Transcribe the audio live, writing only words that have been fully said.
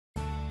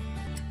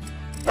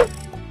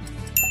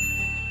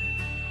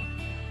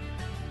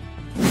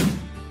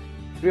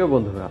প্রিয়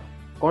বন্ধুরা,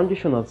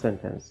 conditional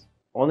sentence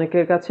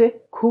অনেকের কাছে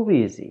খুবই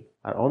ইজি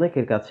আর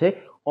অনেকের কাছে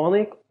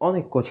অনেক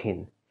অনেক কঠিন।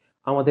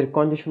 আমাদের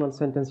কন্ডিশনাল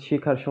সেন্টেন্স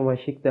শেখার সময়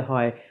শিখতে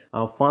হয়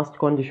first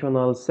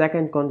conditional,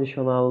 second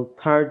conditional,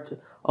 third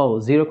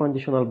zero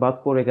conditional বাদ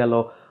পড়ে গেল,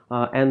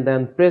 and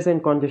then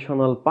present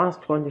conditional,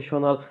 past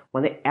conditional,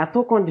 মানে এত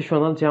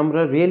কন্ডিশনাল যে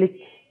আমরা রিয়েলি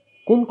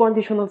কোন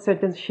কন্ডিশনাল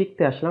সেন্টেন্স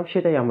শিখতে আসলাম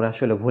সেটাই আমরা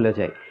আসলে ভুলে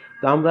যাই।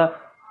 তো আমরা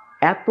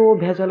এত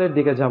ভেজালের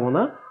দিকে যাব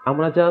না,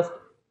 আমরা জাস্ট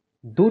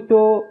দুটো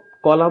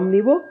কলাম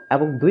নিব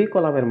এবং দুই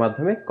কলামের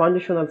মাধ্যমে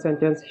কন্ডিশনাল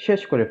সেন্টেন্স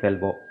শেষ করে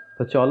ফেলবো।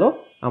 তো চলো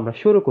আমরা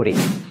শুরু করি।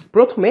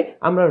 প্রথমে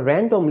আমরা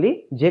র্যান্ডমলি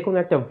যে কোনো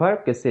একটা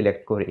ভার্বকে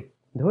সিলেক্ট করি।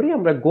 ধরি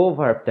আমরা গো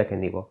ভার্বটাকে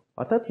নিব,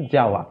 অর্থাৎ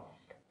যাওয়া।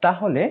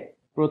 তাহলে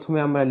প্রথমে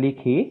আমরা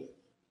লিখি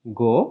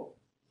গো।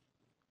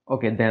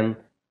 ওকে, দেন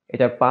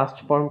এটার পাস্ট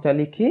ফর্মটা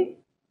লিখি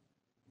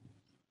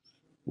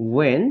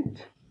ওয়েন্ট।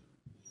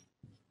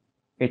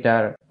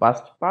 এটার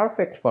পাস্ট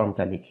পারফেক্ট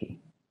ফর্মটা লিখি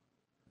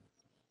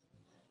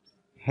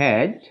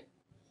হ্যাড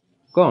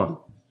গন।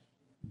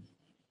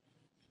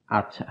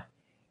 আচ্ছা,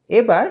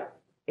 এবার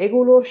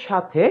এগুলোর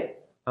সাথে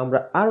আমরা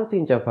আরো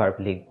তিনটা ভার্ব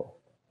লিখব।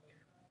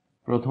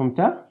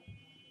 প্রথমটা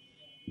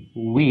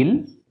উইল।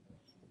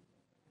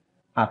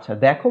 আচ্ছা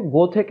দেখো,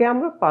 গো থেকে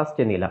আমরা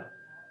পাস্টে নিলাম,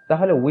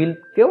 তাহলে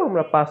উইলকেও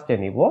আমরা পাস্টে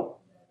নিব।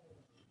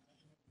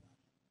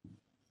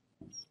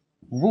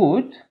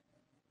 উড,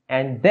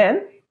 অ্যান্ড দেন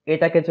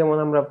এটাকে যেমন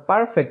আমরা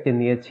পারফেক্টে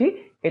নিয়েছি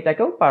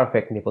এটাকেও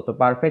পারফেক্ট নিব। তো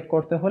পারফেক্ট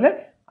করতে হলে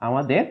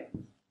আমাদের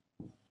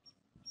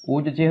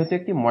উড যেহেতু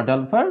একটি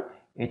মডেল ভার্ব,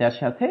 এটার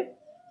সাথে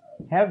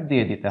হ্যাভ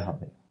দিয়ে দিতে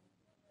হবে।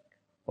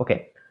 ওকে,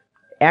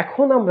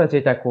 এখন আমরা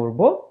যেটা করব,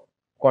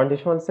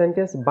 কন্ডিশনাল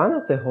সেন্টেন্স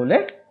বানাতে হলে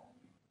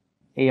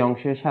এই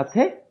অংশের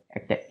সাথে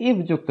একটা ইফ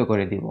যুক্ত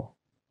করে দিব।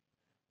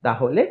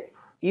 তাহলে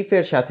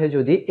ইফের সাথে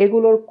যদি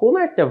এগুলোর কোনো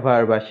একটা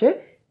ভার্ব আসে,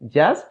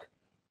 জাস্ট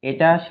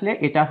এটা আসলে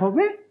এটা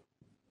হবে,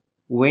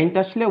 ওয়েন্ট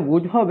আসলে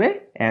উড হবে,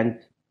 অ্যান্ড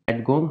হ্যাড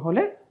গন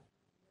হলে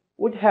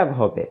উড হ্যাভ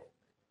হবে।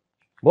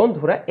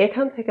 বন্ধুরা,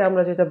 এখান থেকে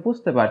আমরা যেটা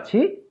বুঝতে পারছি,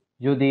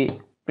 যদি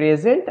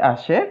প্রেজেন্ট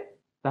আসে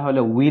তাহলে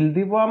উইল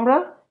দিব আমরা,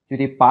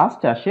 যদি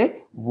পাস্ট আসে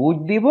উড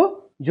দিব,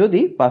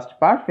 যদি পাস্ট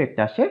পারফেক্ট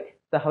আসে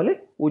তাহলে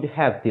উড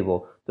হ্যাভ দিব।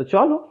 তো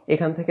চলো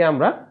এখান থেকে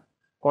আমরা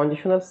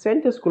কন্ডিশনাল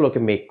সেন্টেন্সগুলোকে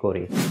মেক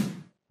করি।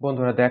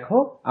 বন্ধুরা দেখো,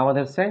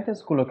 আমাদের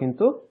সেন্টেন্সগুলো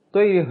কিন্তু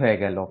তৈরি হয়ে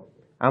গেল।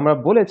 আমরা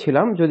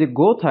বলেছিলাম যদি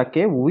গো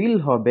থাকে উইল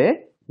হবে,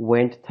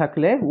 ওয়েন্ট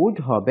থাকলে উড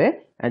হবে,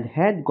 অ্যান্ড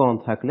হ্যাড গন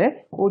থাকলে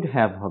উড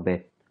হ্যাভ হবে।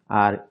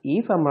 আর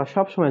ইফ আমরা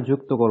সবসময়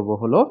যুক্ত করব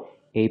হলো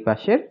এই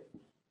পাশের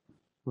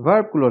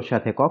ভার্বগুলোর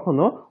সাথে,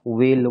 কখনো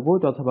উইল,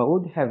 উড অথবা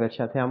উড হ্যাভ এর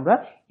সাথে আমরা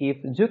ইফ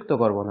যুক্ত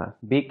করব না।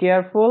 Be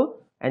careful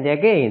and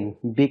again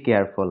be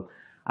careful.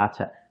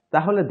 আচ্ছা,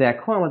 তাহলে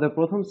দেখো আমাদের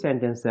প্রথম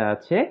সেন্টেন্সে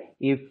আছে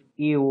if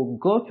you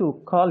go to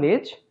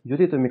college,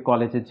 যদি তুমি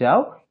কলেজে যাও,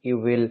 ইউ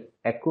উইল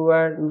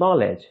অ্যাকুয়ার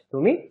নলেজ,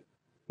 তুমি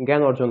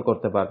জ্ঞান অর্জন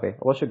করতে পারবে।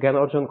 অবশ্য জ্ঞান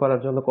অর্জন করার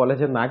জন্য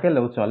কলেজে না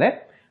গেলেও চলে।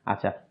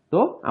 আচ্ছা, তো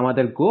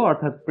আমাদের গো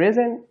অর্থাৎ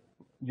প্রেজেন্ট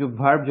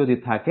ভার্ব যদি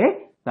থাকে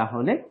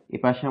তাহলে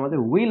এপাশে আমাদের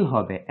উইল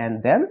হবে, অ্যান্ড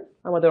দেন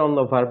আমাদের অন্য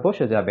ভার্ব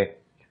বসে যাবে।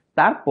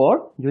 তারপর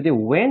যদি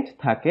ওয়েন্ট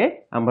থাকে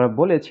আমরা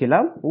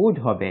বলেছিলাম উড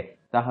হবে,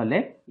 তাহলে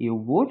ইউ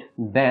উড,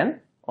 দেন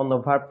অন্য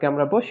ভার্বকে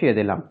আমরা বসিয়ে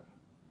দিলাম।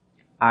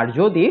 আর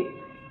যদি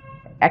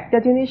একটা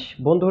জিনিস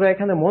বন্ধুরা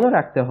এখানে মনে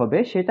রাখতে হবে,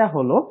 সেটা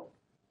হলো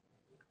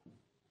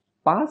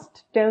পাস্ট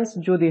টেন্স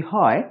যদি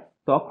হয়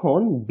তখন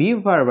বি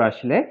ভার্ব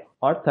আসলে,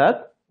 অর্থাৎ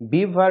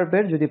বি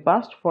ভার্বের যদি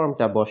পাস্ট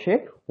ফর্মটা বসে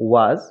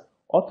ওয়াজ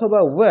অথবা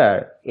ওয়্যার,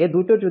 এ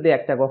দুটো যদি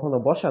একটা কখনো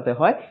বসাতে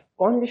হয়,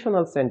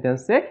 কন্ডিশনাল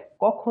সেন্টেন্সে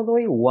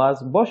কখনোই ওয়াজ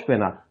বসবে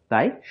না।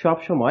 তাই সব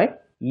সময়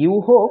ইউ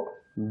হোক,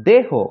 দে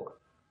হোক,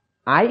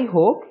 আই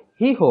হোক,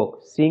 হি হোক,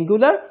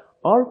 সিঙ্গুলার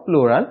অর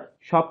প্লুরাল,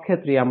 সব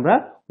ক্ষেত্রে আমরা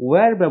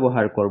ওয়্যার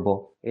ব্যবহার করব।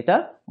 এটা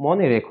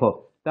মনে রেখো।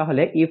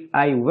 তাহলে if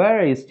I wire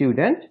a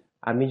student,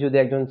 আমি যদি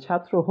একজন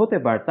ছাত্র হতে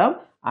পারতাম,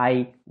 I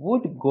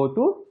would go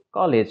to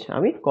college,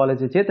 আমি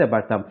কলেজে যেতে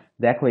পারতাম।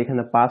 দেখো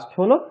এখানে পাস্ট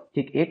হলো,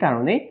 ঠিক এ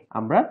কারণেই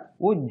আমরা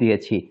উড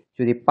দিয়েছি।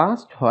 যদি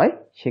পাস্ট হয়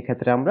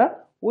সেক্ষেত্রে আমরা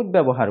উড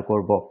ব্যবহার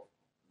করব।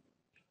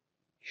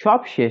 সব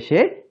শেষে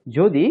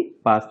যদি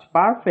পাস্ট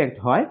পারফেক্ট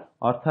হয়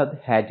অর্থাৎ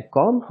হ্যাড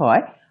গন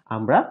হয়,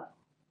 আমরা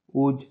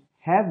উড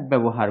হ্যাভ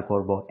ব্যবহার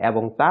করব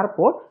এবং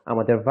তারপর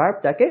আমাদের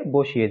ভার্বটাকে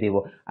বসিয়ে দিব।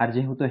 আর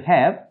যেহেতু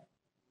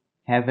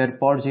হ্যাভ এর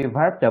পর যে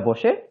ভার্বটা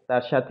বসে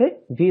তার সাথে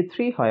V3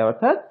 হয়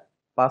অর্থাৎ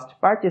পাস্ট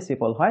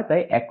পার্টিসিপল হয়,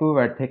 তাই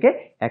অ্যাকুয়ার্ড থেকে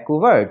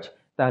অ্যাকুয়ার্ড।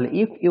 তাহলে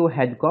if you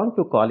had gone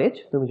to college,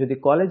 তুমি যদি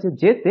কলেজে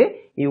যেতে,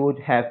 you would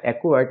have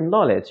acquired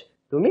knowledge,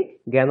 তুমি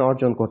জ্ঞান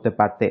অর্জন করতে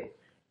পারতে।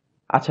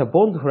 আচ্ছা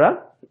বন্ধুরা,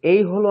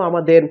 এই হলো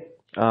আমাদের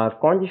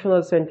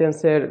কন্ডিশনাল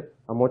সেন্টেন্সের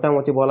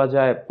মোটামুটি বলা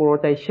যায়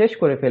পুরোটাই শেষ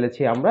করে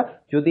ফেলেছি আমরা।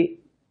 যদি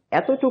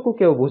এতটুকু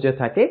কেউ বুঝে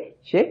থাকে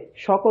সে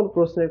সকল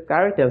প্রশ্নের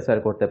কারেক্ট অ্যান্সার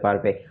করতে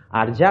পারবে।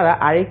 আর যারা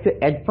আরেকটু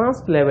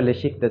অ্যাডভান্সড লেভেলে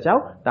শিখতে চাও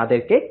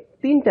তাদেরকে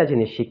তিনটা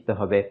জিনিস শিখতে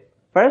হবে।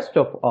 ফার্স্ট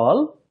অফ অল,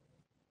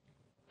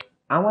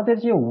 আমাদের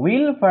যে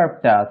উইল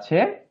ভার্বটা আছে,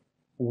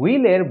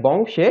 উইলের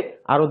বংশে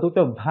আরো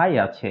দুটো ভাই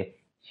আছে,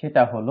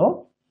 সেটা হলো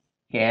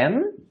ক্যান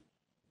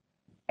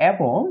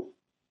এবং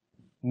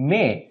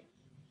মে,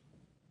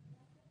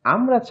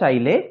 আমরা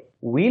চাইলে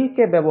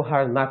উইলকে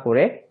ব্যবহার না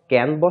করে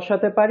ক্যান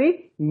বসাতে পারি,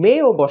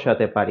 মেও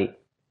বসাতে পারি।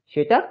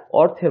 সেটা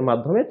অর্থের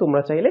মাধ্যমে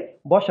তোমরা চাইলে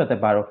বসাতে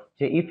পারো,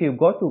 যে if you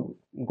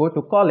go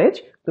to college,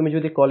 তুমি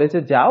যদি কলেজে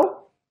যাও,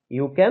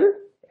 ইউ ক্যান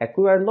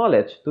অ্যাকুয়ার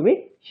নলেজ, তুমি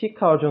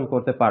শিক্ষা অর্জন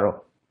করতে পারো।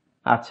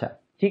 আচ্ছা,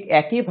 ঠিক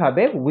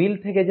একইভাবে উইল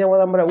থেকে যেমন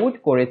আমরা উড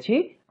করেছি,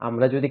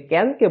 আমরা যদি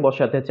ক্যানকে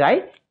বসাতে চাই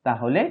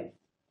তাহলে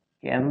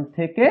ক্যান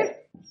থেকে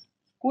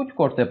কুড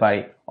করতে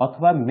পারি,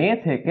 অথবা মে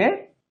থেকে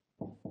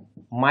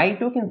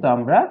মাইটও কিন্তু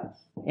আমরা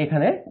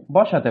এখানে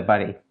বসাতে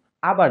পারি।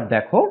 আবার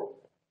দেখো,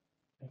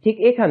 ঠিক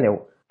এখানেও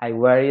আই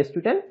ওয়ার এ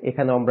স্টুডেন্ট,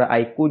 এখানে আমরা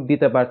আই কুড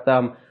দিতে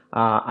পারতাম,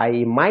 আই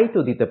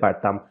মাইটও দিতে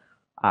পারতাম।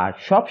 আর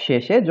সব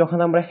শেষে যখন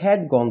আমরা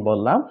হ্যাড গন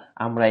বললাম,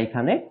 আমরা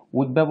এখানে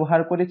উড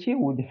ব্যবহার করেছি,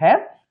 উড হ্যাভ।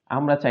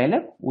 আমরা চাইলে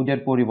উডের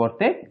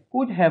পরিবর্তে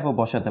কুড হ্যাভও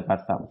বসাতে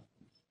পারতাম,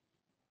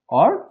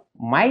 অর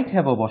মাইট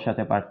হ্যাভও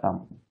বসাতে পারতাম।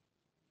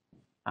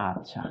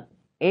 আচ্ছা,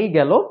 এই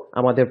গেল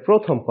আমাদের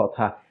প্রথম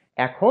কথা।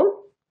 এখন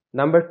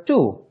নাম্বার 2,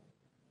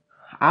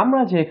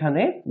 আমরা যে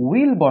এখানে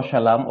উইল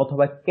বসালাম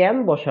অথবা ক্যান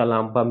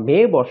বসালাম বা মে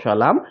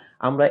বসালাম,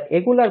 আমরা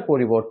এগুলার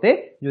পরিবর্তে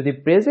যদি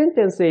প্রেজেন্ট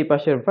টেন্সে এই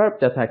পাশের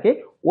ভার্বটা থাকে,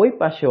 ওই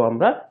পাশেও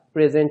আমরা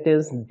প্রেজেন্ট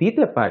টেন্স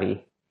দিতে পারি।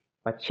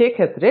 বাট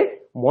সেক্ষেত্রে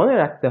মনে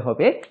রাখতে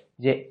হবে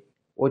যে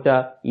ওটা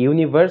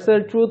ইউনিভার্সাল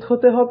ট্রুথ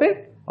হতে হবে,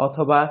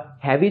 অথবা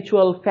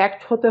হ্যাবিচুয়াল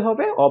ফ্যাক্ট হতে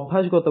হবে,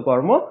 অভ্যাসগত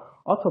কর্ম,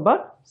 অথবা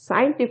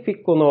সায়েন্টিফিক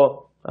কোনো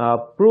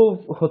প্রুফ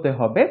হতে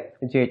হবে,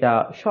 যেটা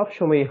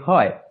সবসময়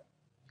হয়।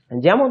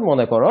 যেমন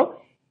মনে করো,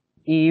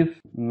 if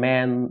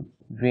man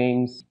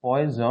drinks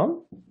poison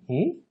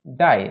he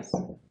dies,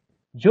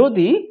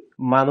 যদি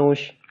মানুষ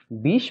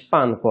বিষ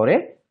পান করে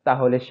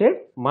তাহলে সে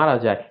মারা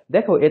যায়।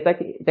 দেখো,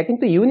 এটা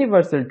কিন্তু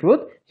ইউনিভার্সাল ট্রুথ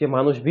যে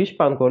মানুষ বিষ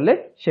পান করলে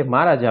সে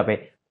মারা যাবে।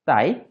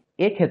 তাই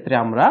এক্ষেত্রে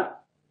আমরা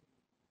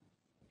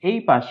এই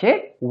পাশে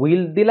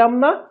উইল দিলাম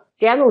না,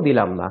 কেন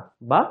দিলাম না,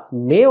 বা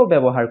মেও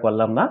ব্যবহার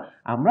করলাম না,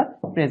 আমরা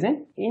প্রেজেন্ট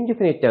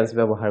ইনডিফিনিট টেন্স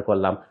ব্যবহার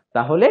করলাম।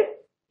 তাহলে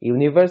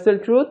ইউনিভার্সাল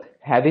ট্রুথ,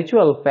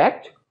 হ্যাবিচুয়াল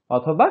ফ্যাক্ট,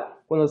 অথবা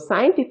কোনো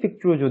সায়েন্টিফিক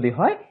ট্রুথ যদি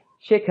হয়,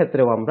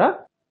 সেক্ষেত্রেও আমরা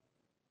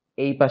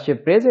এই পাশে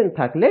প্রেজেন্ট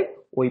থাকলে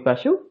ওই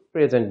পাশেও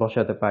প্রেজেন্ট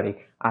বসাতে পারি।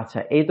 আচ্ছা,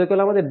 এই তো গেল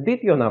আমাদের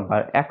দ্বিতীয় নাম্বার।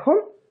 এখন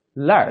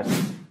লাস্ট,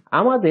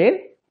 আমাদের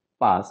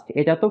পাস্ট,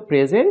 এটা তো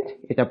প্রেজেন্ট,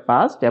 এটা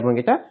পাস্ট এবং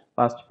এটা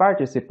পাস্ট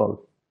পার্টিসিপল।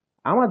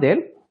 আমাদের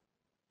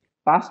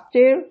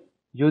পাস্টের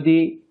যদি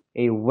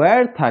এই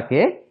ওয়্যার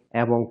থাকে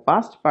এবং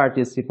পাস্ট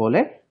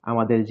পার্টিসিপলে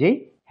আমাদের যেই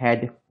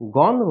হ্যাড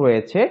গন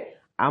রয়েছে,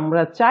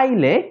 আমরা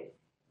চাইলে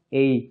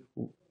এই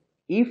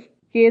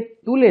ইফকে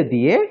তুলে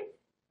দিয়ে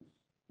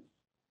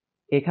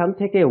এখান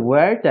থেকে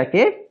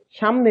ওয়্যারটাকে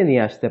সামনে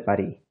নিয়ে আসতে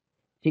পারি।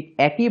 ঠিক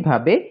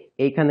একইভাবে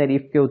এইখানের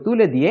ইফকেও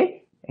তুলে দিয়ে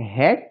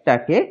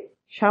হ্যাডটাকে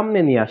সামনে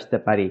নিয়ে আসতে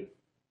পারি।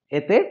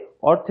 এতে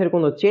অর্থের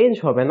কোনো চেঞ্জ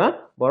হবে না,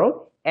 বরং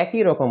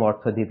একই রকম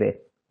অর্থ দিবে।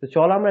 তো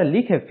চলো আমরা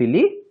লিখে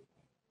ফেলি,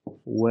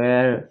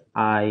 ওয়্যার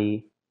আই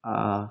আ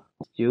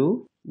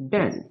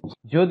স্টুডেন্ট,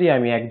 যদি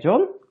আমি একজন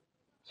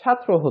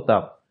ছাত্র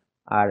হতাম।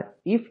 আর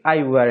if I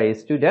wire a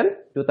student,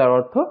 দুটার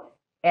অর্থ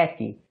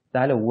একই।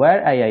 তাহলে ওয়্যার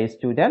আই আ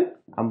স্টুডেন্ট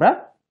আমরা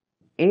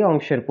এই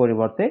অংশের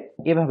পরিবর্তে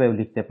এভাবেও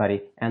লিখতে পারি,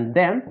 এন্ড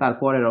দেন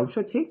তারপরের অংশ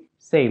ঠিক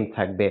সেম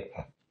থাকবে।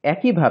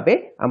 একইভাবে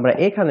আমরা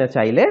এখানে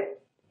চাইলে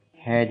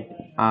had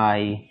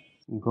I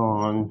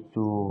gone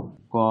to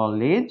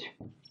college,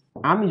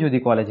 আমি যদি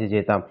কলেজে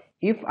যেতাম,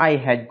 if I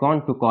had gone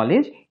to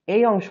college,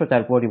 এই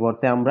অংশটার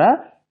পরিবর্তে আমরা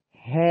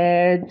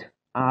had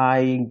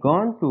I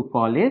gone to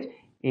college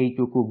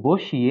এইটুকু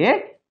বসিয়ে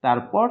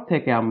তারপর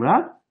থেকে আমরা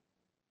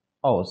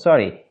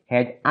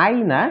হ্যাড আই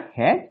না,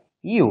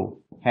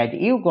 had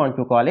you gone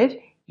to college,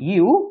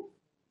 you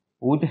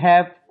would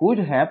have, could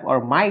have or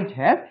might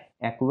have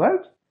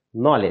acquired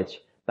knowledge.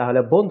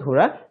 তাহলে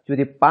বন্ধুরা,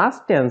 যদি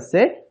পাস্ট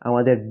টেন্সে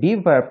আমাদের বি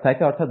ভার্ব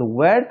থাকে অর্থাৎ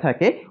ওয়্যার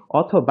থাকে,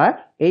 অথবা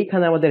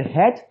এইখানে আমাদের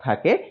হ্যাড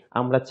থাকে,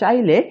 আমরা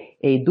চাইলে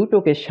এই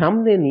দুটোকে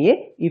সামনে নিয়ে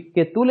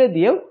ইফকে তুলে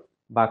দিয়েও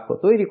বাক্য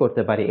তৈরি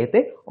করতে পারি। এতে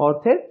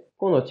অর্থের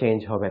কোনো চেঞ্জ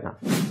হবে না।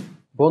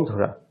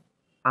 বন্ধুরা,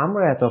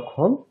 আমরা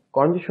এতক্ষণ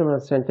কন্ডিশনাল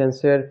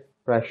সেন্টেন্সের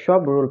প্রায় সব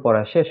রুল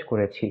পড়া শেষ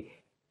করেছি।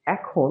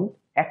 এখন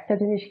একটা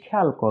জিনিস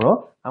খেয়াল করো,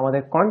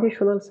 আমাদের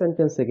কন্ডিশনাল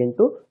সেন্টেন্সে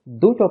কিন্তু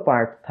দুটো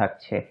পার্ট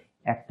থাকছে।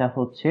 একটা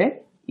হচ্ছে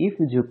ইফ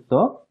যুক্ত,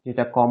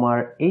 যেটা কমার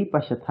এই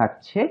পাশে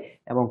থাকছে,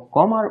 এবং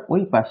কমার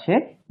ওই পাশে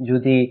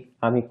যদি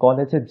আমি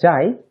কলেজে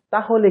যাই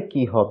তাহলে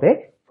কি হবে,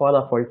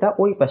 ফলাফলটা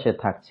ওই পাশে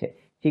থাকছে।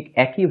 ঠিক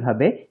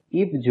একইভাবে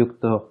ইফ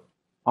যুক্ত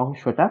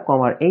অংশটা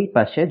কমার এই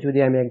পাশে, যদি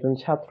আমি একজন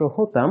ছাত্র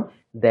হতাম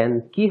দেন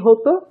কি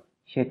হতো,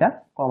 সেটা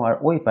কমার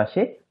ওই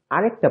পাশে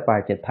আরেকটা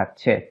পার্টে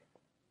থাকছে।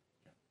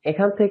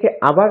 এখান থেকে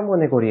আবার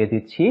মনে করিয়ে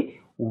দিচ্ছি,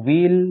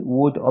 উইল,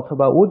 উড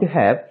অথবা উড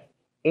হ্যাভ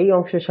এই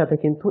অংশের সাথে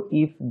কিন্তু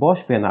ইফ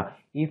বসবে না।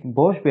 ইফ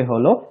বসবে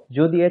হলো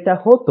যদি এটা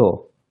হতো,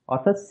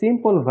 অর্থাৎ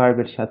সিম্পল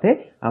ভার্বের সাথে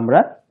আমরা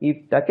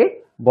ইফটাকে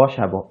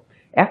বসাবো।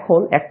 এখন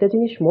একটা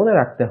জিনিস মনে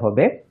রাখতে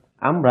হবে,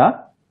 আমরা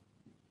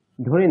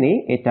ধরে নিই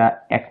এটা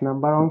 1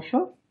 নাম্বার অংশ,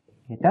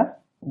 এটা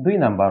 2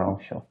 নাম্বার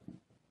অংশ।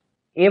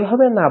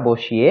 এভাবে না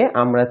বসিয়ে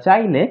আমরা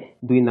চাইলে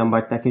 2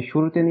 নাম্বারটাকে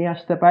শুরুতে নিয়ে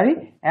আসতে পারি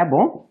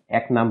এবং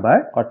 1 নাম্বার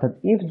অর্থাৎ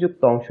ইফ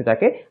যুক্ত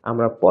অংশটাকে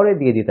আমরা পরে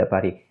দিয়ে দিতে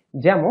পারি।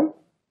 যেমন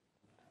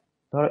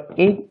ধরো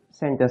এই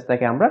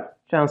সেন্টেন্সটাকে আমরা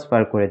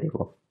ট্রান্সফার করে দিব,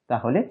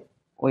 তাহলে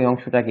ওই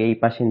অংশটাকে এই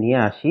পাশে নিয়ে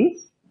আসি,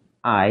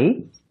 I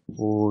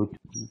would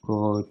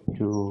go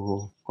to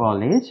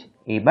college.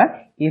 এবার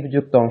ইফ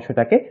যুক্ত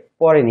অংশটাকে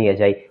পরে নিয়ে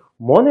যাই।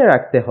 মনে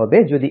রাখতে হবে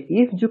যদি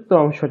ইফ যুক্ত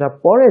অংশটা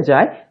পরে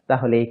যায়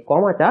তাহলে এই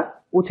কমাটা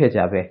উঠে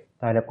যাবে,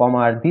 তাহলে কমা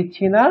আর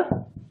দিচ্ছি না।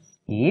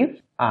 If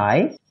I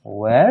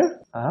were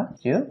a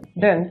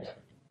student,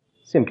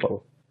 simple.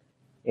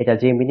 এটা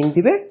যে মিনিং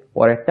দিবে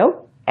পরেরটাও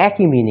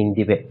একই মিনিং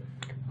দিবে।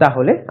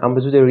 তাহলে আমরা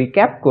যদি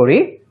রিক্যাপ করি,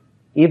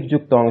 ইফ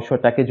যুক্ত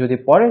অংশটাকে যদি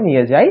পরে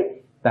নিয়ে যাই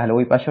তাহলে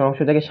ওই পাশের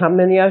অংশটাকে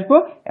সামনে নিয়ে আসবো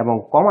এবং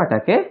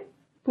কমাটাকে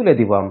তুলে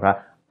দিব আমরা,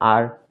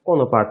 আর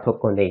কোনো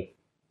পার্থক্য নেই।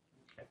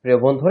 প্রিয়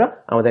বন্ধুরা,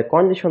 আমাদের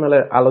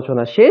কন্ডিশনালের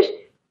আলোচনা শেষ।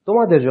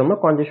 তোমাদের জন্য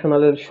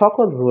কন্ডিশনালের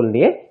সকল রুল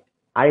নিয়ে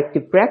আরেকটি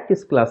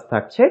প্র্যাকটিস ক্লাস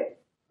থাকছে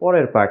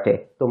পরের পার্টে,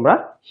 তোমরা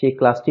সেই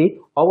ক্লাসটি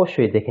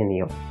অবশ্যই দেখে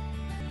নিও।